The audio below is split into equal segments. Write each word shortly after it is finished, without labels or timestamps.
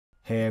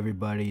Hey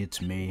everybody,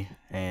 it's me,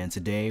 and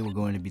today we're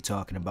going to be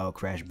talking about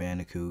Crash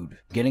Bandicoot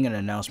getting an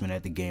announcement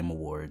at the Game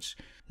Awards.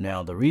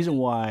 Now, the reason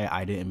why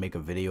I didn't make a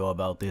video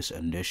about this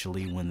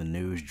initially when the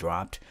news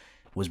dropped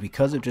was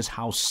because of just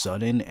how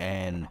sudden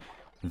and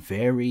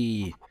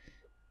very,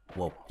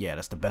 well, yeah,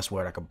 that's the best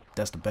way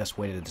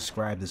to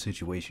describe the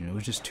situation. It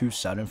was just too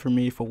sudden for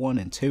me, for one,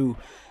 and two,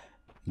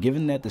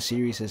 given that the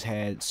series has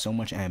had so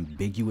much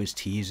ambiguous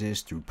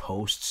teases through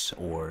posts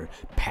or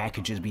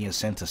packages being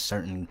sent to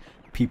certain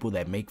people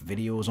that make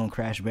videos on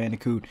Crash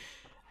Bandicoot,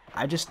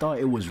 I just thought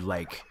it was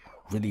like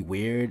really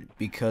weird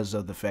because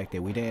of the fact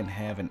that we didn't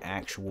have an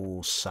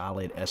actual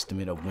solid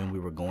estimate of when we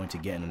were going to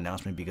get an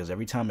announcement, because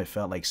every time it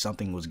felt like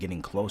something was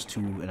getting close to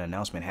an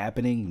announcement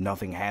happening,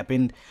 nothing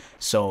happened.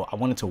 So I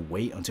wanted to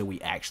wait until we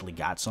actually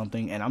got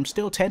something, and I'm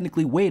still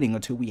technically waiting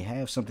until we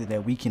have something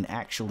that we can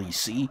actually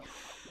see,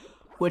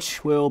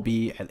 which will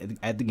be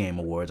at the Game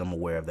Awards. I'm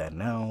aware of that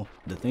now.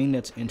 The thing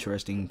that's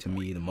interesting to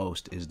me the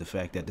most is the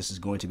fact that this is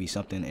going to be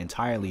something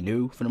entirely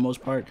new for the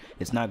most part.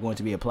 It's not going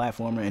to be a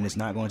platformer, and it's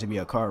not going to be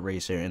a kart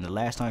racer. And the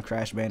last time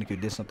Crash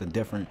Bandicoot did something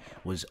different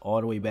was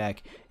all the way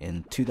back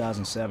in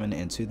 2007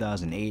 and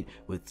 2008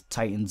 with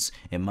Titans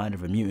and Mind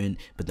of a Mutant.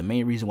 But the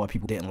main reason why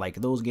people didn't like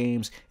those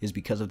games is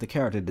because of the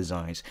character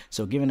designs.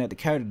 So given that the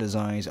character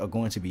designs are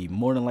going to be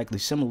more than likely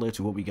similar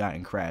to what we got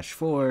in Crash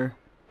 4,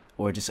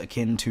 or just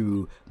akin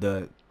to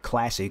the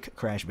classic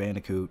Crash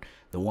Bandicoot,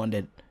 the one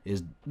that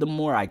is the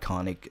more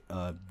iconic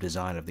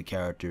design of the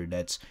character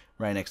that's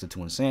right next to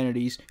Two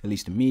Insanities, at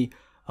least to me.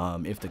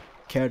 If the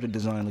character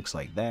design looks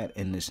like that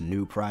in this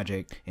new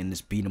project, in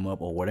this beat 'em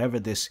up, or whatever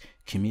this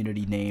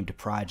community named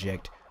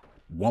project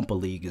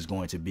Wumpa League is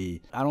going to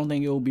be, I don't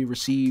think it will be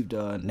received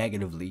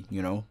negatively,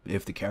 you know,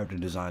 if the character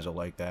designs are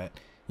like that.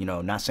 You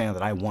know, not saying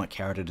that I want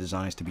character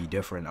designs to be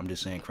different. I'm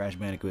just saying Crash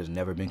Bandicoot has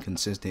never been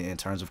consistent in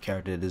terms of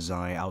character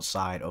design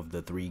outside of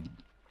the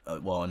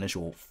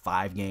initial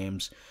 5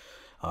 games.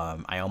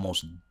 I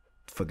almost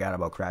forgot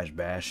about Crash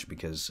Bash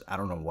because I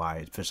don't know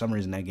why. For some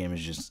reason, that game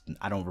is just,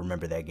 I don't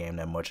remember that game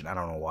that much, and I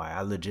don't know why.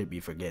 I legit be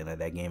forgetting that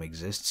that game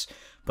exists.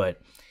 But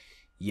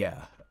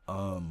yeah,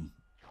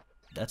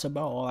 that's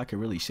about all I can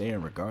really say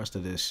in regards to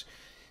this.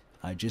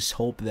 I just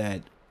hope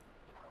that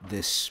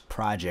this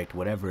project,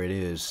 whatever it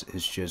is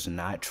just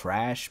not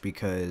trash,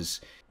 because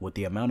with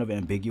the amount of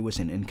ambiguous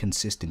and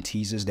inconsistent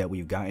teases that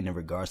we've gotten in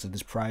regards to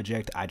this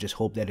project, I just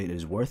hope that it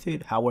is worth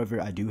it.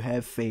 However, I do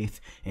have faith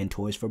in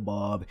Toys for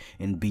Bob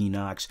and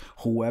Beanox,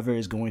 whoever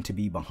is going to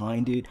be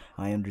behind it.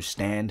 I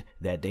understand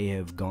that they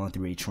have gone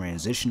through a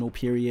transitional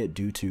period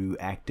due to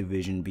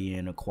Activision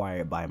being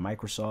acquired by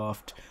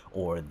Microsoft,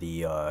 or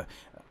the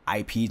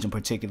IPs in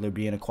particular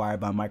being acquired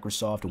by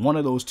Microsoft. One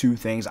of those two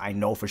things I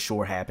know for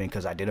sure happened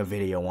because I did a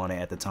video on it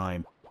at the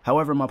time.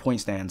 However, my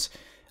point stands.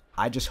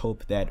 I just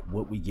hope that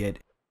what we get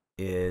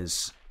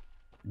is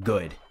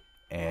good,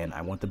 and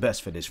I want the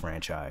best for this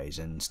franchise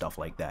and stuff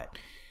like that.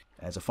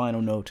 As a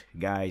final note,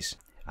 guys,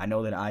 I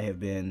know that I have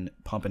been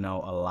pumping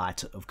out a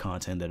lot of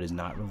content that is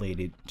not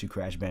related to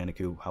Crash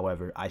Bandicoot.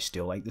 However, I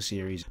still like the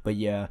series. But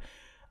yeah,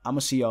 I'm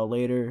going to see y'all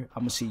later.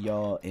 I'm going to see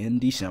y'all in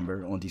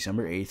December, on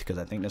December 8th, because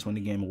I think that's when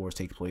the Game Awards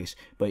take place.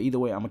 But either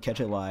way, I'm going to catch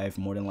it live,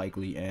 more than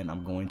likely, and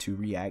I'm going to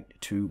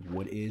react to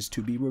what is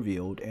to be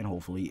revealed, and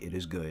hopefully it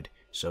is good.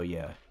 So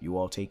yeah, you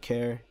all take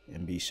care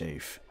and be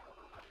safe.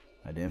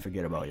 I didn't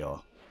forget about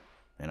y'all,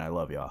 and I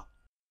love y'all.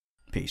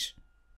 Peace.